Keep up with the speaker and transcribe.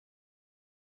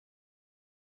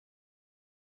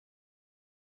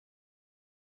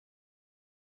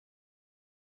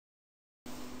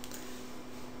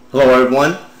Hello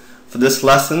everyone. For this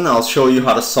lesson, I'll show you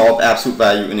how to solve absolute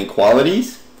value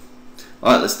inequalities.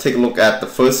 Alright, let's take a look at the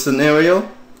first scenario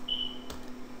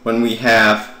when we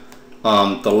have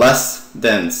the less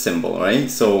than symbol, right?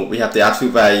 So we have the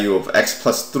absolute value of x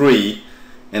plus 3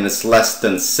 and it's less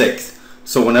than 6.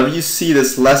 So whenever you see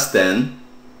this less than,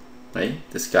 right,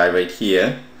 this guy right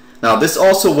here. Now this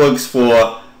also works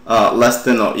for less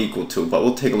than or equal to, but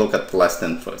we'll take a look at the less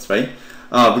than first, right?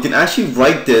 We can actually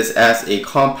write this as a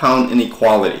compound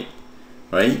inequality,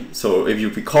 right? So if you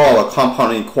recall, a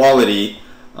compound inequality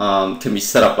can be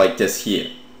set up like this here.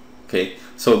 Okay,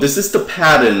 so this is the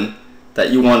pattern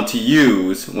that you want to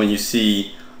use when you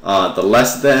see the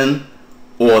less than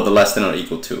or the less than or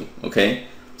equal to. Okay,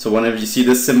 so whenever you see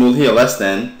this symbol here, less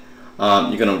than,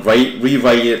 you're gonna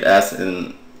rewrite it as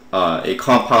a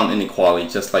compound inequality,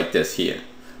 just like this here,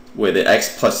 where the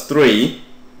x plus 3,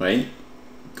 right,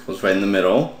 goes right in the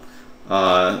middle,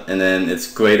 and then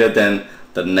it's greater than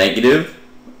the negative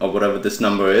of whatever this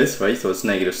number is, right? So it's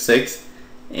negative 6,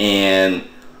 and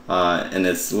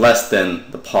it's less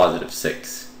than the positive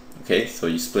 6. Okay, so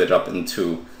you split it up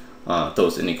into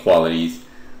those inequalities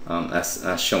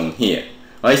as shown here.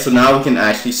 All right, so now we can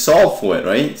actually solve for it,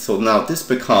 right? So now this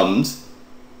becomes,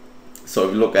 so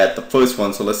if you look at the first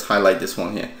one, so let's highlight this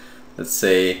one here. Let's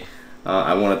say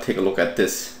I want to take a look at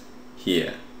this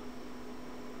here.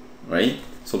 Right,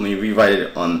 so let me rewrite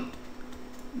it on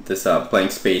this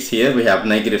blank space here. We have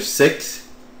negative 6,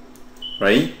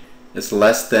 right, is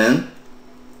less than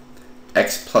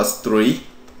x plus 3,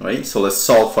 right? So let's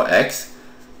solve for x.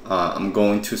 I'm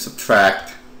going to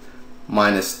subtract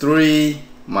minus 3,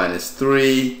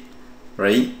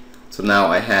 right? So now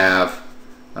I have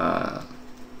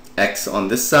x on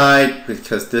this side,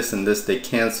 because this and this, they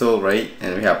cancel, right?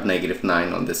 And we have negative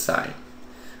 9 on this side.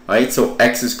 Right, so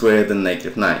x is greater than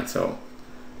negative 9, so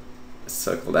let's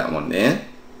circle that one there.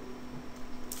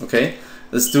 Okay,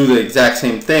 let's do the exact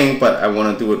same thing, but I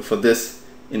want to do it for this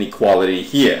inequality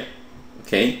here.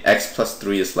 Okay, x plus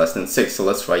 3 is less than 6, so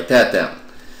let's write that down.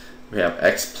 We have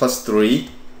x plus 3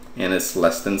 and it's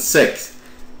less than 6.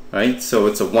 Right, so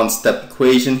it's a one-step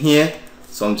equation here,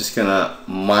 so I'm just gonna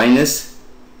minus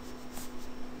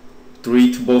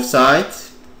 3 to both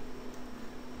sides,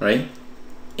 right?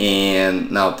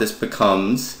 And now this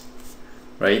becomes,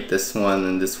 right, this one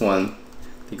and this one,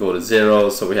 they go to 0,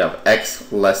 so we have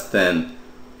x less than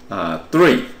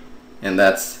 3, and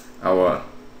that's our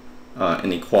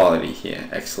inequality here,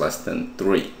 x less than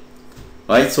 3.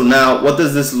 Right, so now what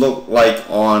does this look like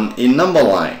on a number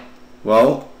line?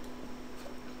 Well,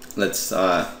 let's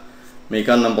make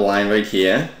our number line right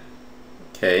here.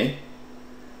 Okay,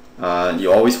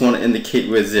 you always want to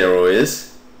indicate where 0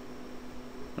 is,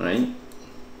 right?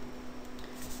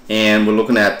 And we're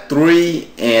looking at 3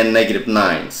 and negative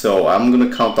 9. So I'm going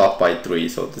to count off by 3.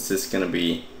 So this is going to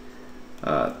be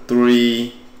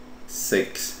 3,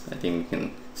 6. I think we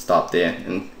can stop there.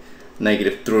 And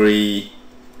negative 3,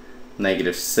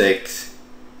 negative 6,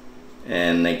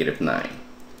 and negative 9.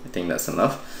 I think that's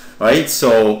enough. Right?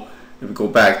 So if we go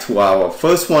back to our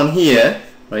first one here,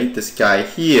 right, this guy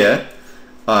here,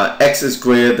 x is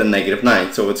greater than negative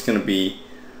 9. So it's going to be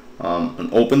an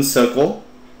open circle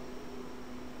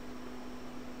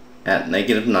at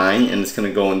negative 9, and it's going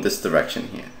to go in this direction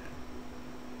here.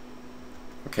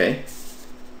 Okay,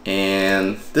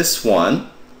 and this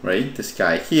one, right, this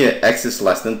guy here, x is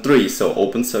less than 3, so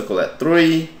open circle at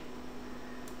 3,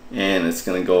 and it's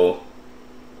going to go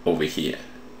over here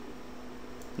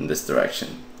in this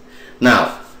direction.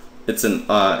 Now it's an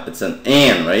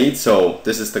and, right? So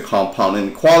this is the compound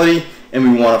inequality,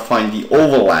 and we want to find the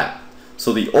overlap.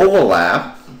 So the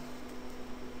overlap,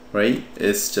 right,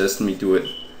 is just, let me do it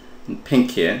in pink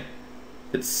here,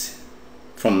 it's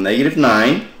from negative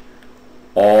 9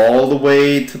 all the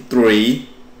way to 3,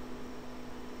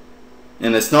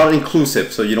 and it's not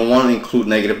inclusive, so you don't want to include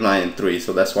negative 9 and 3,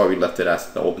 so that's why we left it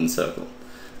as the open circle,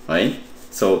 right?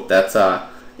 So that's our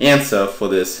answer for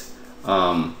this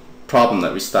problem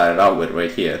that we started out with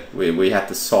right here. We had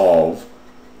to solve,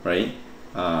 right,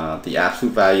 the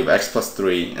absolute value of x plus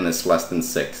 3 and it's less than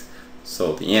 6,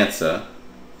 so the answer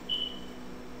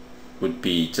would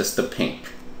be just the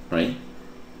pink, right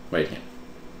here,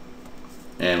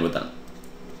 and we're done,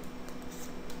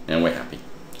 and we're happy.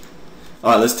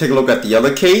 All right, let's take a look at the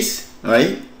other case,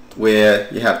 right,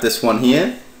 where you have this one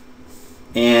here,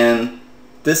 and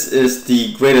this is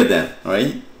the greater than,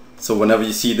 right? So whenever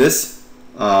you see this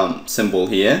symbol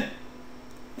here,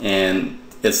 and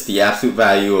it's the absolute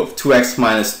value of 2x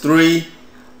minus 3,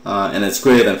 and it's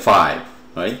greater than 5,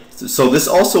 right? So this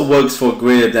also works for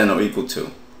greater than or equal to.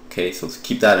 Okay, so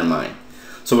keep that in mind.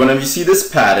 So whenever you see this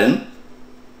pattern,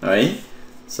 right,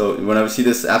 So whenever you see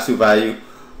this absolute value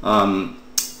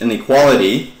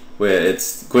inequality where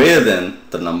it's greater than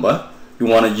the number, you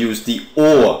want to use the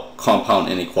OR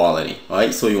compound inequality,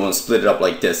 right? So you want to split it up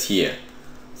like this here.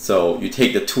 So you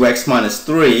take the 2x minus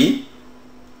 3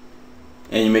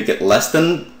 and you make it less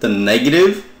than the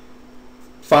negative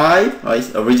 5,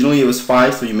 right? Originally it was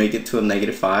 5, so you make it to a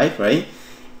negative 5, right?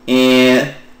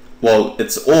 And, well,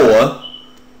 it's OR.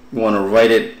 You want to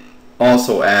write it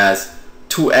also as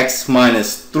 2x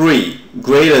minus 3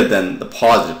 greater than the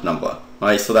positive number,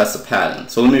 right? So that's the pattern.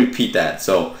 So let me repeat that.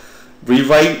 So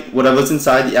rewrite whatever's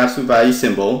inside the absolute value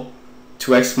symbol,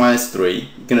 2x minus 3.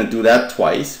 You're going to do that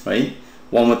twice, right?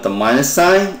 One with the minus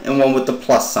sign and one with the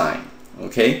plus sign,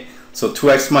 okay? So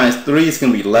 2x minus 3 is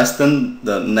going to be less than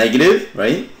the negative,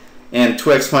 right? And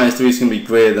 2x minus 3 is going to be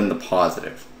greater than the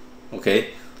positive,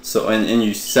 okay? So, and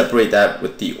you separate that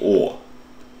with the OR,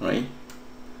 right?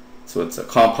 So it's a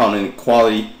compound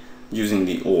inequality using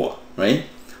the OR, right?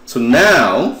 So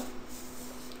now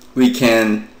we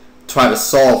can try to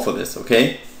solve for this,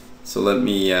 okay? So let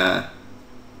me, I'll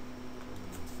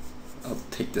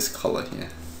take this color here.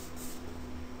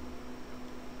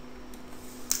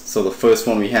 So the first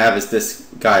one we have is this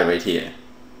guy right here.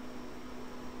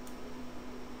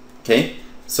 Okay,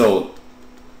 so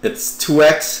it's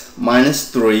 2x minus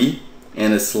 3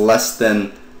 and it's less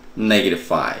than negative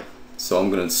 5. So I'm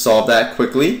going to solve that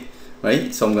quickly,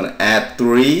 right? So I'm going to add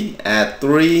 3,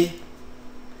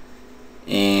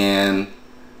 and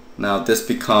now this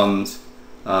becomes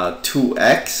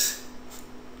 2x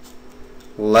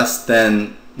less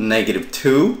than negative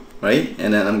 2, right?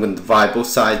 And then I'm going to divide both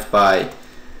sides by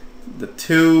the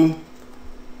 2,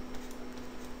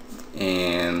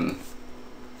 and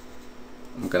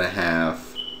I'm going to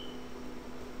have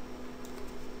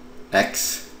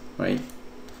x, right,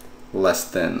 less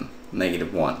than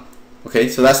negative 1. Okay,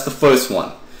 so that's the first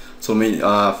one. So let me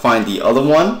find the other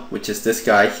one, which is this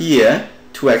guy here,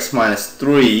 2x minus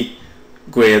 3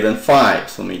 greater than 5.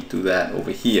 So let me do that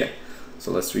over here.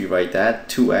 So let's rewrite that,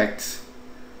 2x,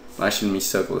 actually let me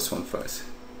circle this one first.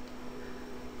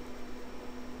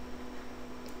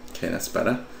 Okay, that's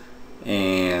better.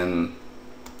 And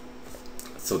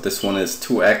so this one is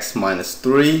 2x minus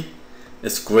 3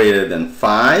 is greater than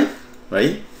 5,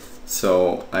 right?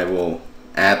 So I will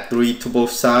add 3 to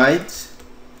both sides,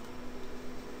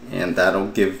 and that'll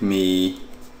give me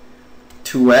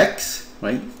 2x,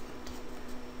 right,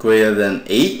 greater than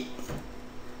 8,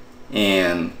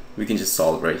 and we can just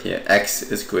solve it right here. X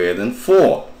is greater than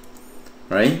 4,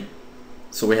 right?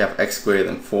 So we have x greater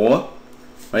than 4,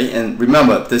 right? And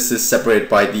remember, this is separated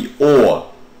by the OR,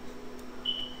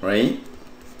 right?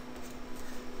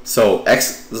 So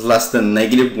x is less than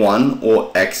negative 1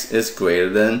 or x is greater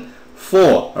than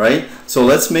 4, right? So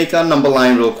let's make our number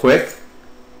line real quick.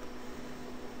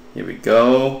 Here we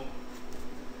go,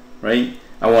 right?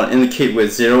 I want to indicate where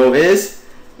 0 is,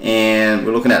 and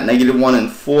we're looking at negative 1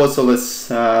 and 4, so let's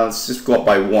just go up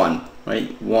by 1,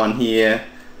 right? 1 here,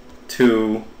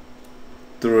 2,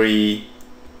 3,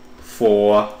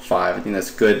 4, 5. I think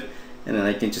that's good. And then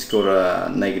I can just go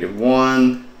to negative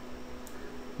 1,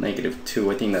 negative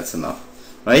 2. I think that's enough,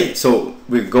 right? So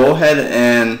we go ahead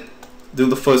and do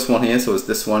the first one here. So it's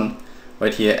this one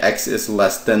right here. X is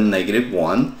less than negative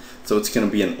 1. So it's going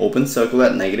to be an open circle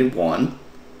at negative 1,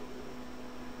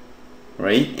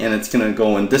 right? And it's going to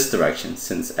go in this direction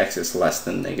since x is less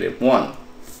than negative 1. All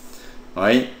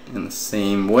right, in the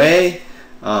same way,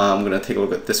 I'm going to take a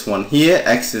look at this one here.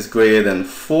 X is greater than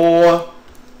 4.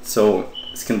 So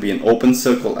it's going to be an open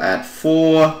circle at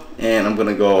 4. And I'm going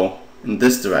to go in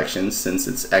this direction since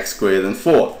it's x greater than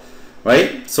 4.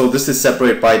 Right? So this is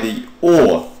separated by the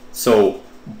OR. So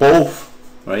both,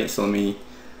 right? So let me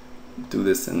do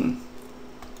this in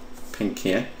pink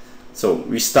here. So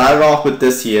we started off with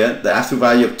this here, the absolute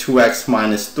value of 2x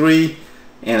minus 3,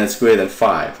 and it's greater than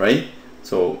 5, right?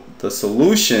 So the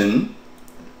solution,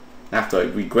 after I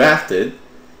regraphed it,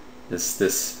 is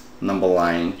this number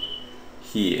line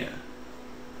here,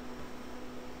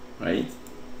 right?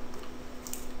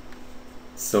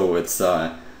 So it's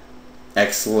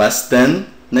x less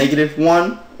than negative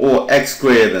 1 or x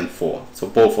greater than 4. So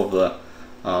both of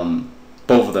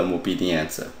them will be the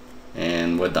answer,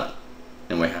 and we're done,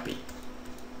 and we're happy.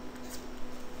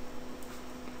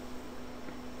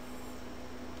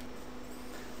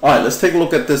 Alright, let's take a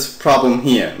look at this problem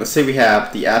here. Let's say we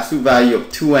have the absolute value of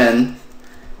 2n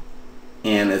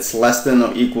and it's less than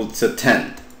or equal to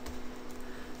 10.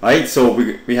 Alright, so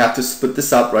we have to split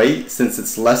this up, right? Since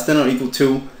it's less than or equal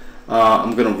to,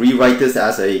 I'm going to rewrite this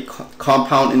as a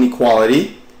compound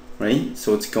inequality, right?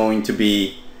 So it's going to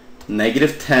be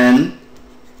negative 10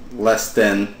 less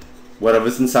than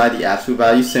whatever's inside the absolute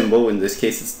value symbol. In this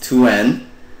case, it's 2n.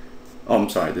 Oh, I'm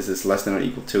sorry, this is less than or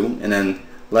equal to, and then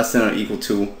less than or equal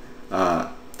to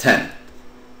 10.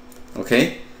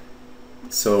 Okay,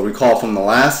 so recall from the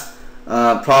last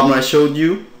problem I showed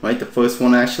you, right? The first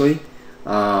one actually.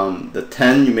 The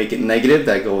 10, you make it negative,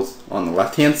 that goes on the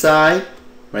left hand side,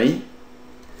 right?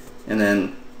 And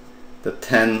then the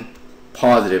 10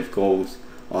 positive goes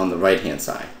on the right hand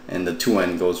side, and the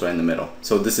 2n goes right in the middle.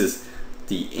 So this is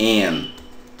the and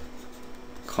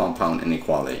compound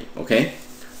inequality. Okay,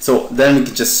 so then we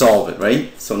can just solve it,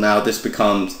 right? So now this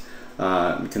becomes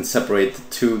we can separate the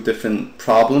two different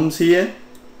problems here.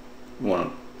 You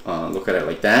want to look at it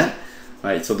like that.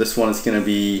 All right, so this one is going to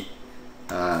be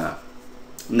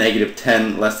negative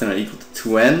 10 less than or equal to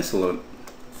 2n. So we'll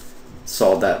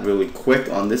solve that really quick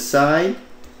on this side.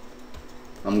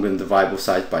 I'm going to divide both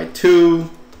sides by 2.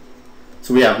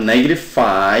 So we have negative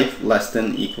 5 less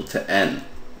than or equal to n.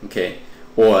 Okay,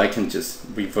 or I can just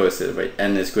reverse it, right?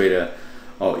 N is greater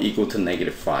or equal to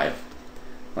negative 5.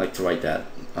 I like to write that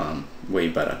way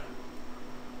better.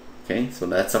 Okay, so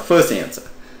that's our first answer.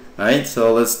 Alright,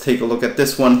 so let's take a look at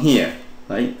this one here.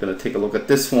 Right, gonna take a look at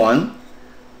this one,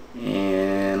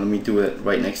 and let me do it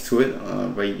right next to it,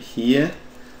 right here.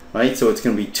 Right, so it's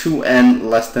gonna be 2n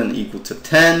less than or equal to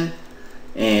 10,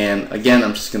 and again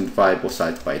I'm just gonna divide both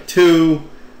sides by 2.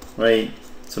 Right,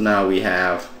 so now we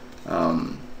have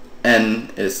n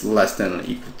is less than or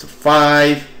equal to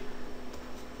 5.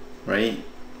 Right,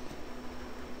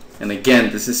 and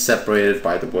again this is separated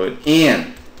by the word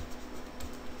and.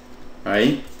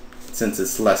 Right, since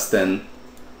it's less than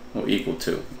or equal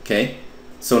to. Okay,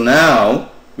 so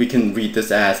now we can read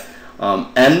this as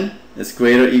n is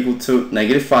greater or equal to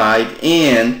negative 5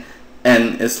 and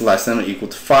n is less than or equal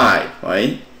to 5.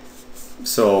 Right,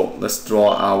 so let's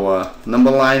draw our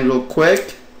number line real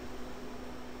quick,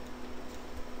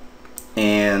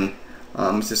 and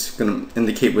I'm just going to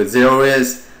indicate where 0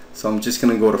 is. So I'm just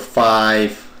going to go to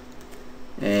 5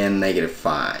 and negative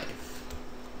 5.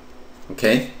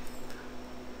 Okay,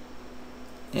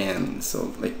 and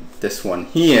so like this one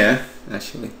here,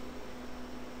 actually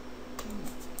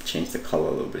change the color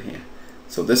a little bit here.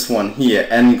 So this one here,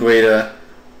 n greater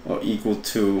or equal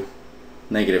to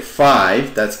negative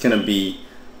 5, that's going to be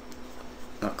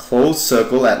a closed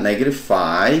circle at negative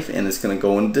 5, and it's going to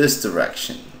go in this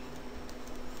direction.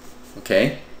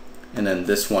 Okay, and then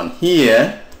this one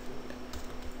here,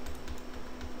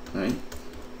 right,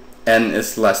 n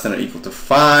is less than or equal to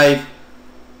 5.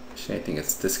 Actually, I think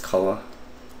it's this color.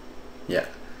 Yeah,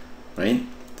 right,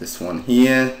 this one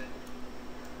here,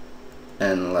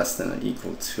 n less than or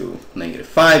equal to negative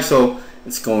 5. So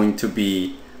it's going to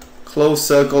be closed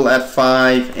circle at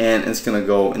 5, and it's going to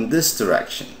go in this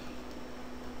direction.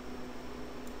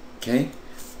 Okay,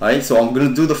 alright, so I'm going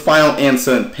to do the final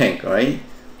answer in pink. Alright,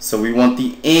 so we want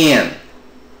the and,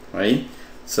 right?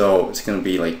 So it's going to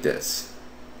be like this.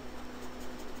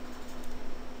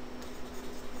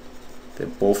 They're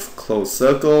both closed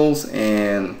circles,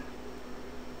 and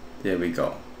there we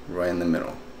go, right in the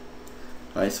middle.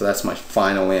 Alright, so that's my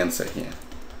final answer here.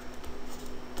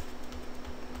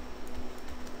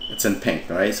 It's in pink.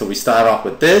 Alright, so we start off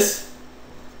with this.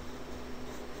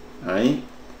 Alright,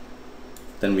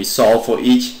 then we solve for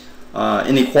each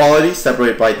inequality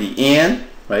separated by the and,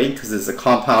 right, because it's a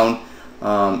compound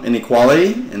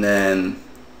inequality, and then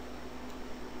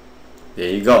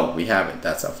there you go, we have it.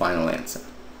 That's our final answer,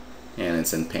 and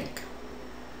it's in pink.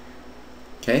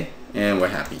 Okay, and we're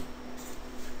happy.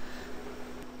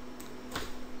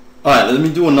 Alright, let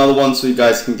me do another one so you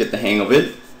guys can get the hang of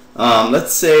it.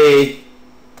 Let's say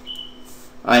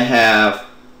I have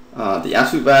the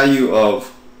absolute value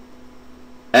of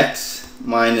x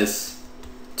minus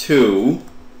 2,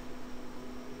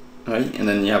 right, and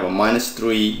then you have a minus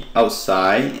 3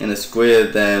 outside, and it's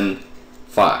greater than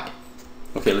 5.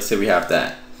 Okay, let's say we have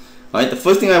that. Alright, the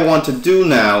first thing I want to do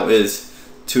now is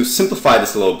to simplify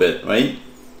this a little bit, right?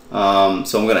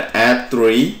 So I'm going to add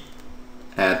 3,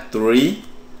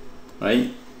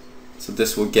 right? So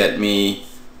this will get me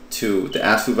to the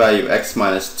absolute value of x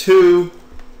minus 2,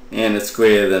 and it's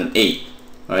greater than 8,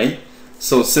 right?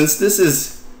 So since this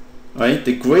is, right,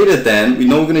 the greater than, we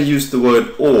know we're going to use the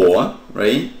word or,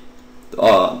 right?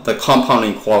 The compound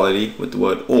inequality with the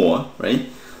word or, right?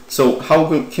 So how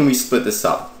can we split this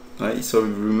up, right? So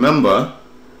remember,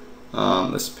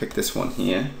 let's pick this one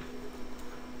here.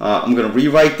 I'm going to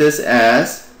rewrite this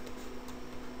as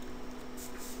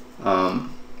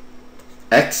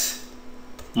x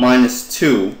minus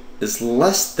 2 is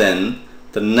less than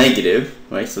the negative,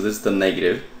 right? So this is the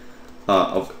negative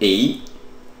of 8.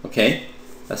 Okay,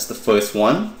 that's the first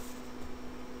one.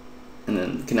 and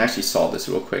then you can actually solve this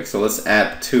real quick. So let's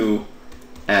add 2,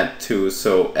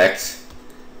 so x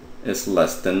is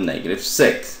less than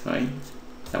 -6, right?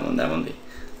 That one,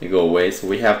 they go away. So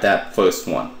we have that first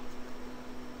one,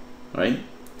 right?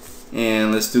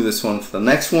 And let's do this one for the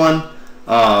next one.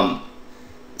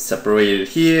 Separated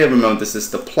here. Remember, this is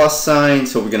the plus sign,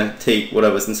 so we're gonna take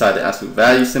whatever's inside the absolute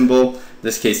value symbol. In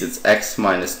this case, it's x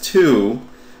minus 2,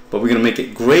 but we're gonna make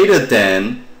it greater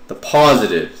than the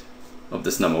positive of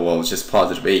this number. Well, it's just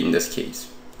positive 8 in this case,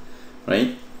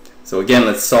 right? So again,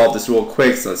 let's solve this real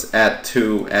quick. So let's add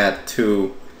 2,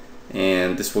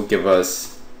 and this will give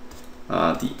us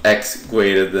the x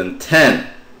greater than 10.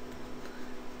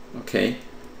 Okay,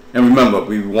 and remember,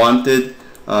 we wanted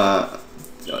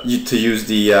to use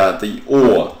the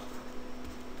OR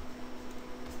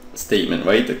statement,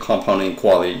 right? The compound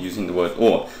inequality using the word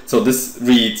OR. So this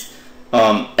reads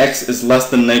x is less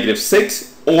than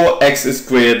 -6 or x is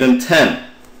greater than 10.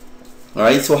 All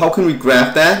right, so how can we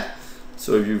graph that?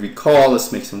 So if you recall,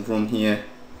 let's make some room here,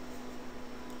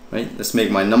 right? Let's make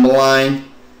my number line,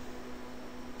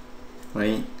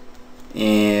 right?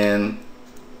 And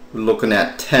we're looking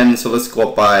at 10, so let's go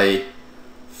up by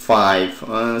 5.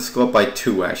 Let's go up by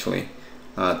 2 actually.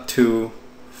 2,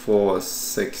 4,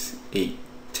 6, 8,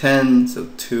 10. So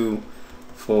 2,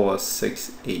 4,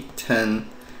 6, 8, 10.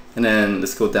 And then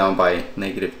let's go down by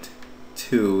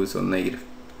 -2. So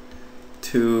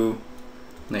 -2,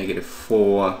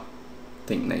 -4. I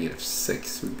think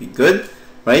 -6 would be good,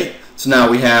 right? So now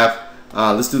we have,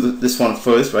 let's do this one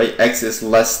first, right? X is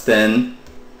less than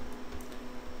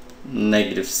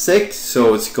 -6,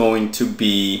 so it's going to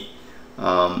be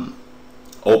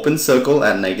open circle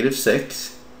at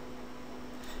 -6,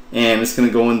 and it's going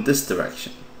to go in this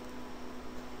direction,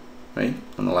 right,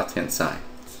 on the left hand side,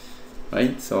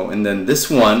 right? So, and then this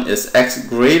one is x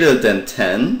greater than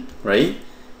 10, right?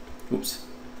 Oops.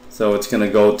 So it's going to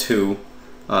go to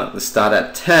let's start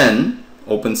at 10,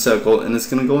 open circle, and it's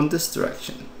going to go in this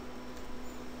direction,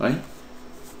 right?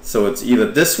 So it's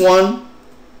either this one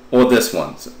or this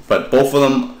one, but both of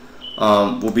them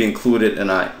will be included in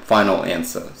our final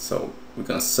answer. So we're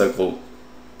going to circle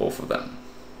both of them.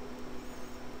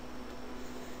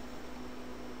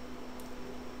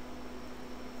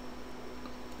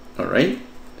 Alright,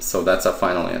 so that's our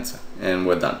final answer, and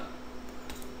we're done,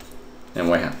 and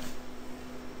we're happy.